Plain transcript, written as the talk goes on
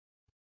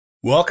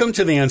Welcome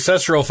to the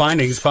Ancestral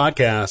Findings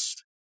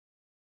Podcast.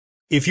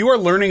 If you are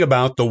learning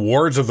about the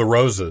Wars of the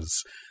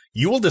Roses,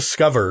 you will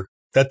discover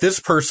that this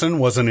person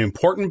was an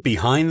important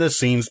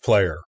behind-the-scenes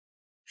player.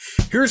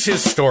 Here's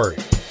his story.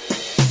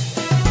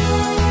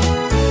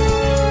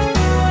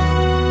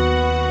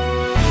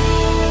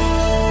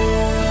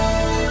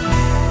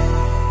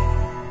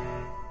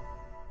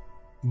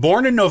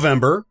 Born in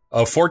November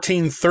of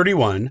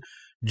 1431,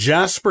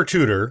 Jasper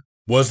Tudor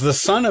was the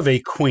son of a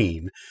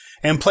queen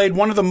and played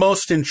one of the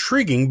most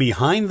intriguing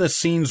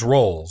behind-the-scenes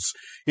roles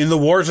in the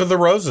Wars of the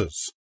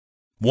Roses,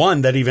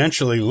 one that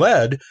eventually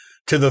led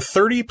to the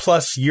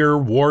 30-plus-year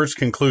war's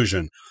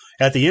conclusion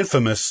at the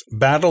infamous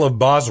Battle of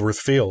Bosworth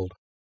Field.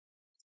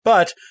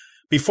 But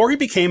before he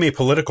became a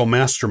political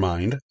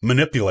mastermind,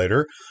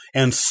 manipulator,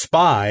 and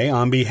spy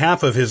on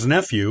behalf of his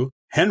nephew,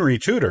 Henry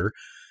Tudor,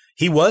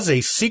 he was a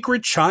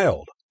secret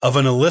child of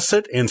an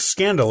illicit and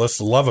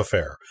scandalous love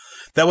affair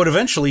that would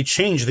eventually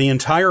change the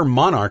entire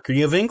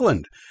monarchy of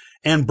England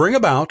and bring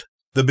about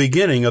the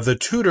beginning of the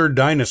Tudor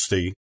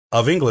dynasty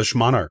of English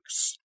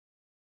monarchs.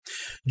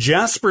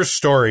 Jasper's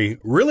story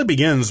really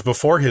begins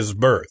before his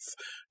birth,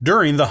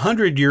 during the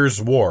 100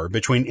 Years' War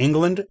between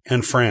England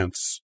and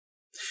France.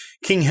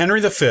 King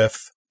Henry V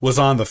was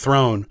on the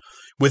throne,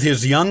 with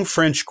his young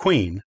French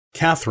queen,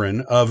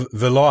 Catherine of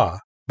Valois,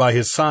 by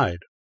his side.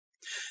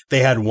 They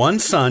had one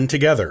son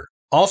together,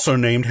 also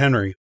named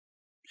Henry.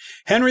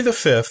 Henry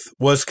V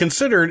was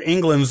considered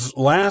England's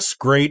last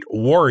great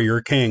warrior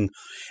king,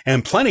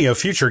 and plenty of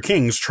future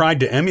kings tried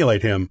to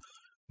emulate him,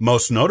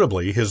 most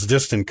notably his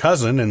distant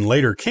cousin and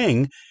later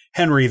king,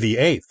 Henry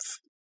VIII.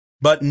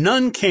 But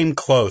none came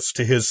close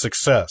to his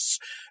success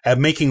at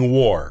making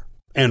war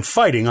and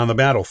fighting on the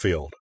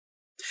battlefield.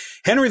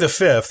 Henry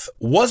V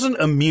wasn't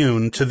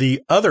immune to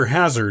the other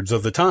hazards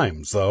of the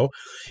times, though.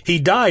 He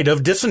died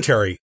of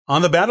dysentery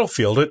on the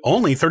battlefield at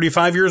only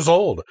 35 years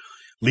old,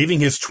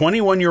 leaving his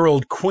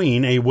 21-year-old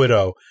queen a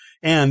widow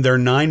and their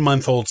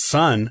 9-month-old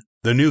son,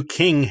 the new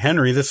King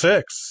Henry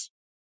VI.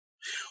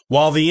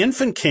 While the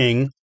infant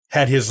king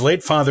had his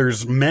late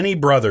father's many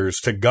brothers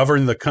to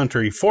govern the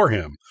country for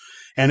him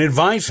and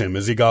advise him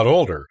as he got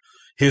older,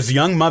 his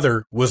young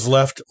mother was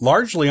left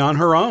largely on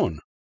her own.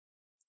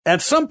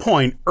 At some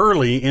point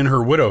early in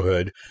her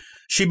widowhood,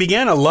 she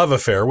began a love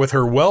affair with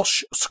her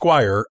Welsh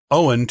squire,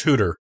 Owen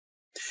Tudor.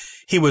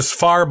 He was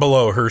far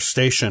below her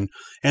station,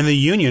 and the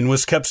union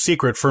was kept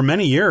secret for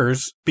many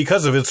years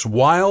because of its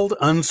wild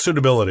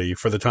unsuitability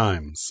for the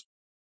times.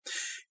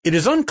 It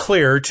is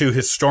unclear to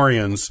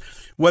historians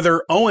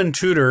whether Owen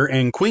Tudor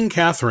and Queen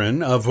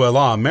Catherine of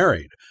Valois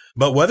married,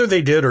 but whether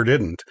they did or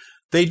didn't,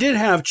 they did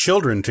have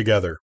children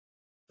together.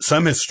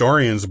 Some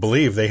historians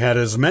believe they had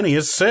as many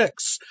as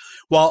 6,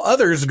 while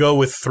others go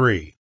with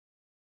 3.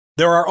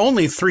 There are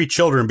only 3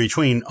 children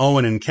between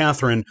Owen and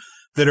Catherine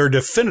that are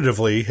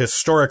definitively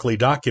historically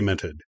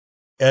documented: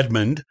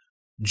 Edmund,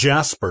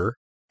 Jasper,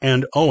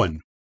 and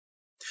Owen.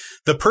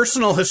 The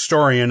personal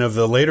historian of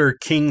the later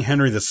King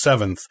Henry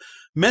VII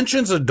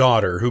mentions a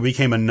daughter who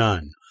became a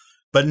nun,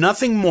 but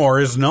nothing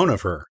more is known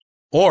of her,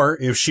 or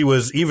if she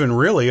was even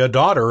really a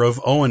daughter of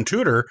Owen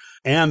Tudor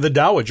and the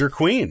Dowager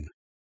Queen.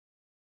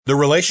 The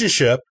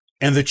relationship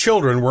and the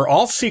children were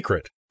all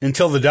secret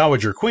until the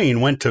Dowager Queen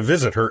went to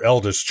visit her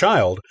eldest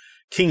child,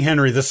 King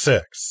Henry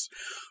VI,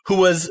 who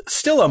was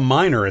still a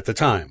minor at the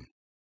time.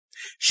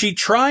 She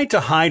tried to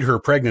hide her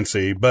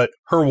pregnancy, but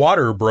her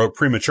water broke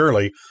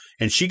prematurely,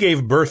 and she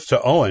gave birth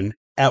to Owen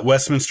at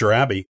Westminster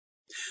Abbey.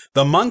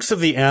 The monks of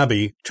the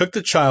abbey took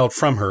the child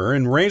from her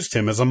and raised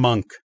him as a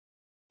monk.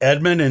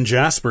 Edmund and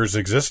Jasper's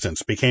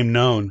existence became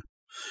known.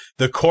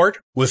 The court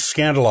was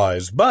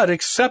scandalized, but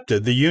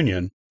accepted the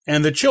union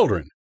and the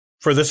children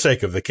for the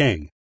sake of the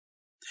king.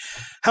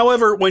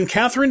 However, when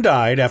Catherine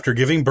died after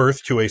giving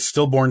birth to a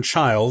stillborn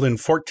child in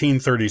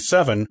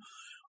 1437,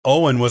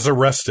 Owen was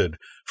arrested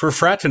for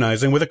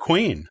fraternizing with a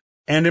queen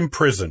and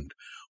imprisoned,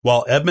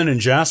 while Edmund and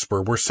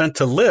Jasper were sent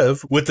to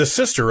live with the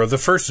sister of the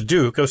first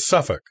Duke of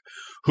Suffolk,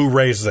 who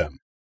raised them.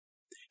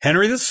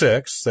 Henry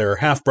VI, their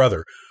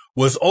half-brother,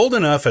 was old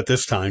enough at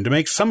this time to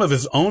make some of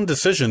his own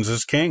decisions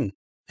as king,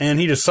 and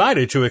he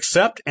decided to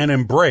accept and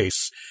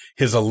embrace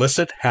his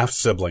illicit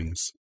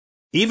half-siblings,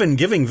 even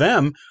giving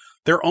them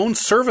their own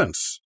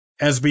servants,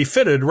 as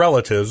befitted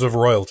relatives of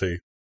royalty.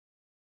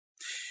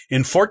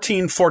 In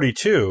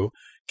 1442,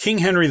 King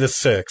Henry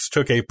VI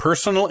took a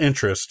personal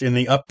interest in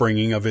the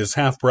upbringing of his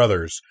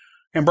half-brothers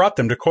and brought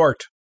them to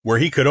court, where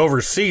he could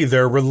oversee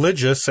their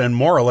religious and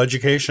moral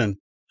education,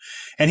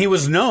 and he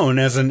was known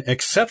as an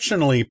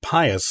exceptionally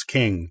pious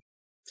king.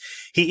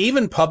 He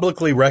even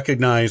publicly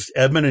recognized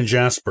Edmund and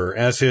Jasper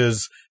as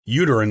his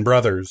uterine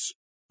brothers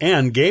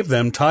and gave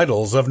them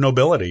titles of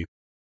nobility.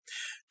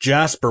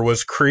 Jasper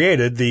was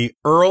created the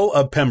Earl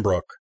of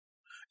Pembroke.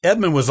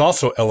 Edmund was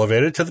also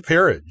elevated to the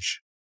peerage.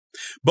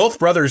 Both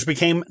brothers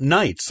became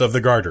Knights of the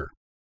Garter.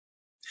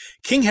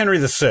 King Henry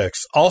VI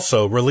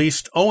also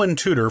released Owen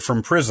Tudor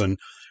from prison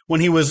when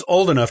he was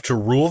old enough to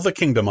rule the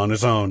kingdom on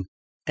his own,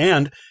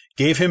 and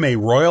gave him a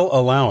royal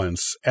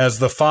allowance as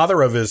the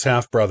father of his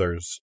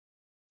half-brothers.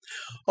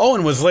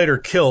 Owen was later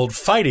killed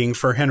fighting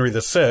for Henry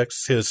VI,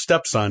 his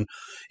stepson,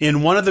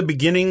 in one of the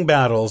beginning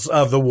battles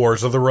of the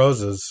Wars of the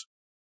Roses.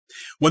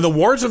 When the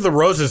Wars of the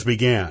Roses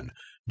began,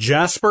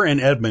 Jasper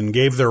and Edmund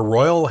gave their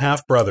royal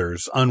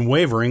half-brothers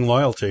unwavering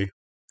loyalty,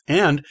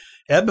 and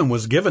Edmund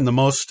was given the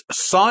most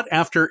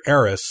sought-after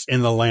heiress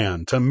in the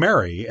land to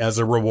marry as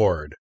a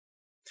reward.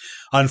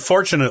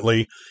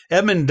 Unfortunately,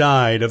 Edmund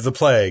died of the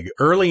plague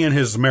early in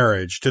his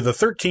marriage to the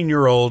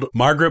 13-year-old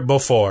Margaret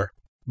Beaufort,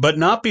 but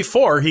not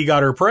before he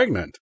got her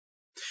pregnant.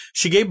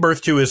 She gave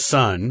birth to his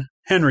son,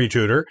 Henry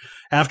Tudor,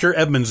 after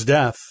Edmund's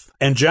death,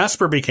 and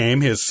Jasper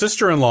became his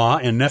sister-in-law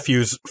and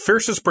nephew's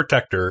fiercest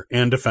protector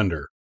and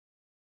defender.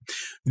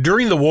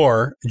 During the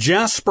war,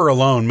 Jasper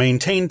alone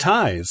maintained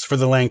ties for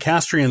the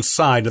Lancastrian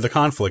side of the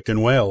conflict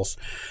in Wales,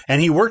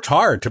 and he worked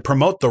hard to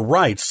promote the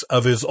rights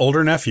of his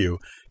older nephew,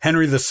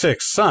 Henry VI's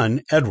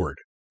son, Edward,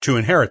 to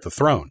inherit the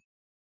throne.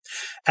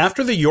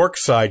 After the York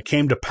side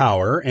came to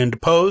power and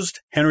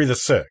deposed Henry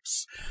VI,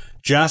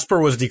 Jasper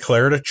was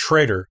declared a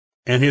traitor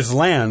and his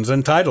lands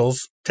and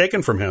titles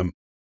taken from him.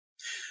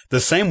 The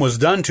same was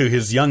done to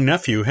his young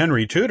nephew,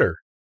 Henry Tudor.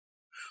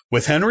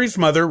 With Henry's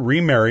mother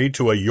remarried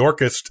to a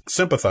Yorkist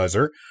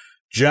sympathizer,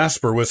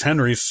 Jasper was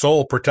Henry's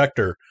sole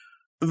protector,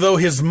 though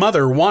his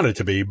mother wanted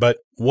to be, but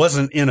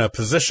wasn't in a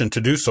position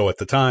to do so at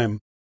the time.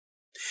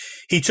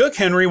 He took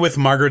Henry with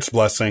Margaret's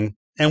blessing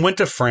and went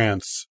to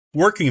France,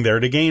 working there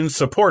to gain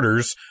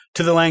supporters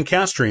to the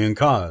Lancastrian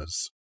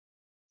cause.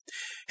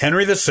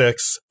 Henry VI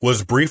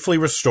was briefly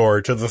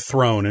restored to the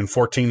throne in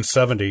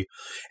 1470,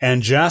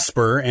 and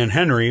Jasper and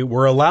Henry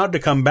were allowed to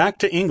come back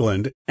to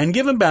England and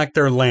give him back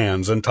their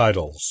lands and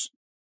titles.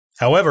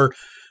 However,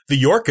 the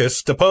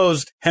Yorkists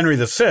deposed Henry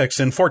VI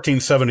in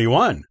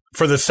 1471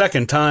 for the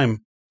second time,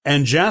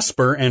 and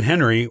Jasper and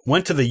Henry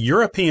went to the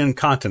European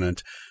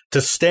continent to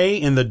stay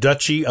in the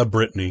Duchy of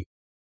Brittany.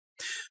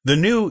 The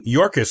new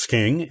Yorkist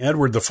king,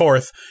 Edward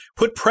IV,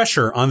 put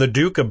pressure on the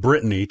Duke of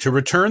Brittany to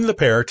return the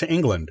pair to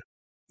England,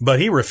 but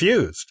he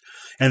refused,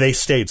 and they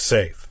stayed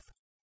safe.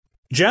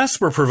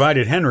 Jasper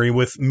provided Henry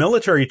with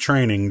military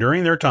training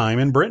during their time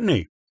in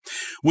Brittany,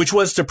 which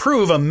was to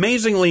prove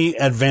amazingly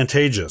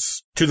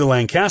advantageous to the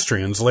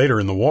Lancastrians later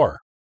in the war.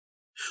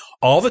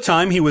 All the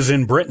time he was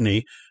in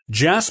Brittany,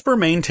 Jasper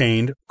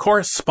maintained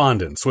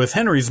correspondence with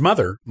Henry's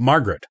mother,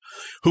 Margaret,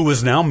 who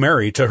was now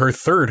married to her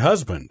third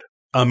husband,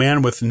 a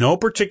man with no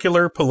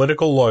particular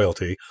political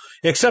loyalty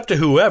except to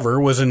whoever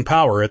was in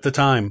power at the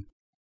time.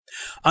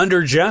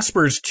 Under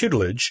Jasper's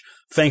tutelage,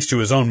 thanks to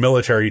his own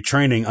military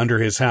training under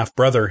his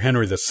half-brother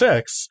Henry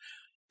VI,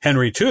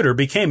 Henry Tudor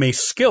became a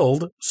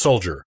skilled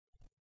soldier.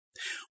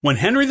 When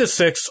Henry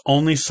VI's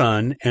only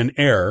son and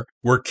heir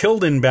were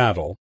killed in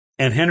battle,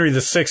 and Henry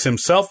VI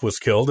himself was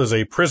killed as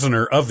a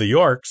prisoner of the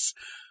Yorks,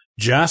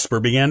 Jasper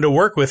began to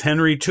work with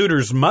Henry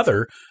Tudor's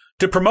mother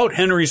to promote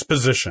Henry's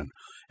position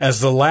as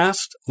the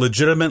last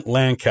legitimate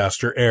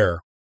Lancaster heir.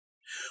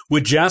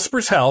 With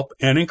Jasper's help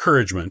and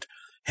encouragement,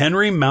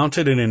 Henry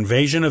mounted an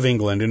invasion of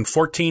England in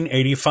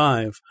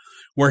 1485,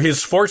 where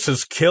his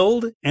forces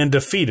killed and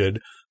defeated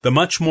the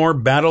much more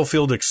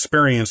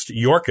battlefield-experienced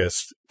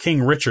Yorkist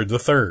King Richard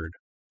III,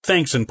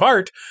 thanks in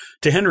part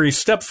to Henry's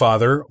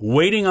stepfather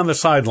waiting on the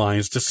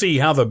sidelines to see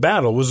how the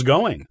battle was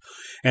going,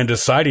 and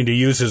deciding to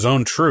use his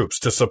own troops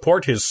to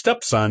support his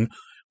stepson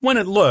when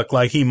it looked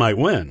like he might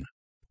win.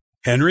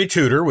 Henry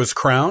Tudor was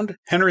crowned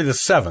Henry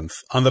VII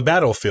on the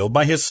battlefield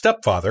by his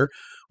stepfather,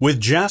 with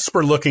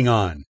Jasper looking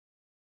on.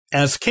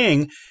 As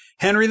king,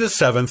 Henry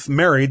VII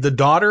married the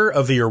daughter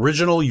of the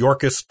original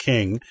Yorkist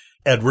king,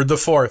 Edward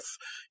IV,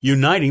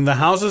 uniting the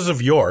houses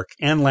of York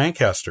and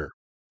Lancaster.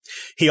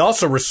 He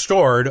also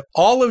restored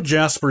all of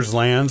Jasper's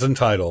lands and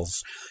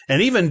titles,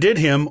 and even did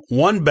him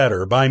one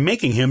better by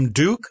making him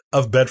Duke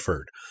of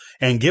Bedford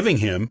and giving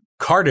him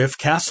Cardiff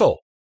Castle.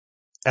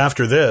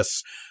 After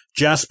this,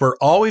 Jasper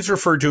always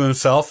referred to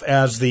himself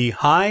as the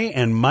High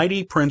and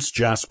Mighty Prince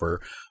Jasper,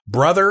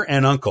 brother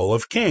and uncle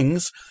of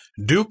kings,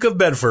 Duke of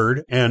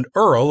Bedford and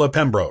Earl of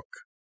Pembroke.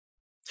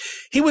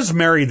 He was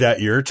married that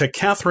year to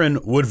Catherine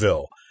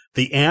Woodville,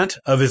 the aunt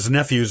of his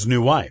nephew's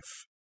new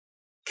wife.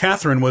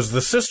 Catherine was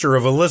the sister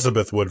of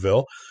Elizabeth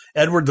Woodville,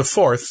 Edward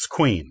IV's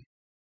queen.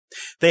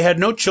 They had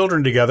no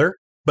children together,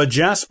 but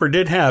Jasper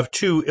did have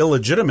two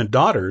illegitimate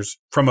daughters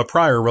from a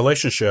prior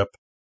relationship.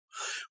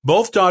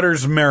 Both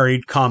daughters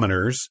married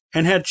commoners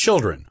and had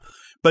children,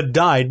 but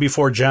died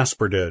before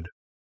Jasper did.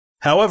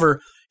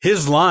 However,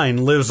 his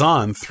line lives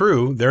on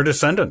through their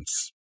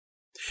descendants.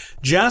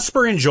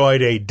 Jasper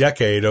enjoyed a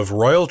decade of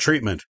royal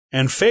treatment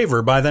and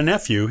favor by the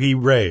nephew he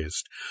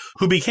raised,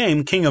 who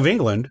became King of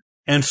England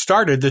and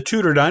started the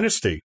Tudor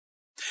dynasty.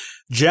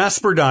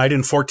 Jasper died in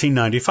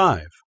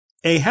 1495,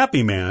 a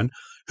happy man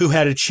who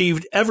had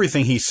achieved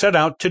everything he set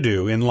out to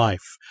do in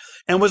life,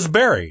 and was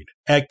buried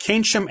at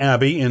Keynsham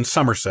Abbey in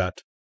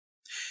Somerset.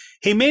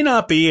 He may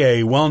not be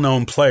a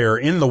well-known player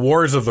in the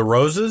Wars of the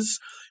Roses,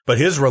 but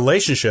his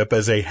relationship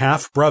as a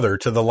half-brother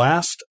to the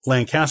last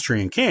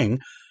Lancastrian king,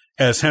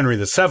 as Henry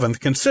VII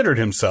considered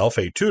himself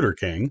a Tudor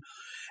king,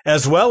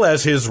 as well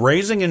as his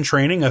raising and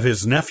training of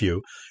his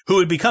nephew, who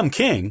would become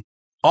king,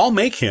 all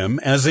make him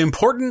as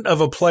important of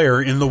a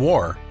player in the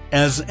war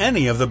as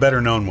any of the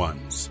better-known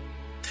ones.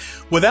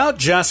 Without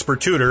Jasper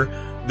Tudor,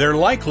 there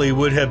likely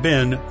would have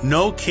been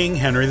no King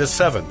Henry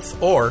VII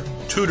or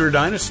Tudor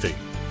dynasty.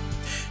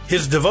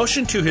 His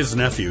devotion to his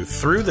nephew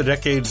through the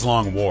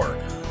decades-long war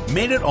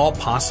made it all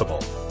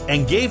possible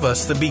and gave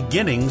us the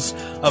beginnings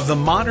of the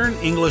modern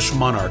English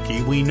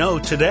monarchy we know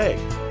today.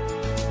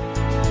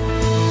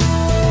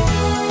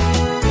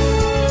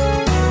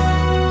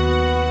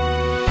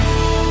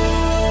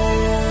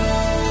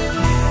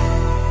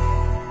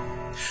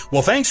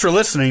 Well, thanks for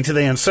listening to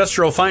the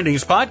Ancestral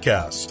Findings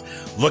podcast.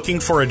 Looking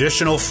for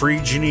additional free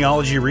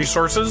genealogy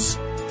resources?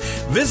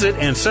 Visit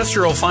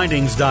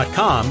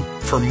ancestralfindings.com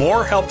for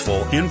more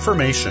helpful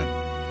information.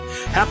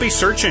 Happy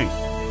searching!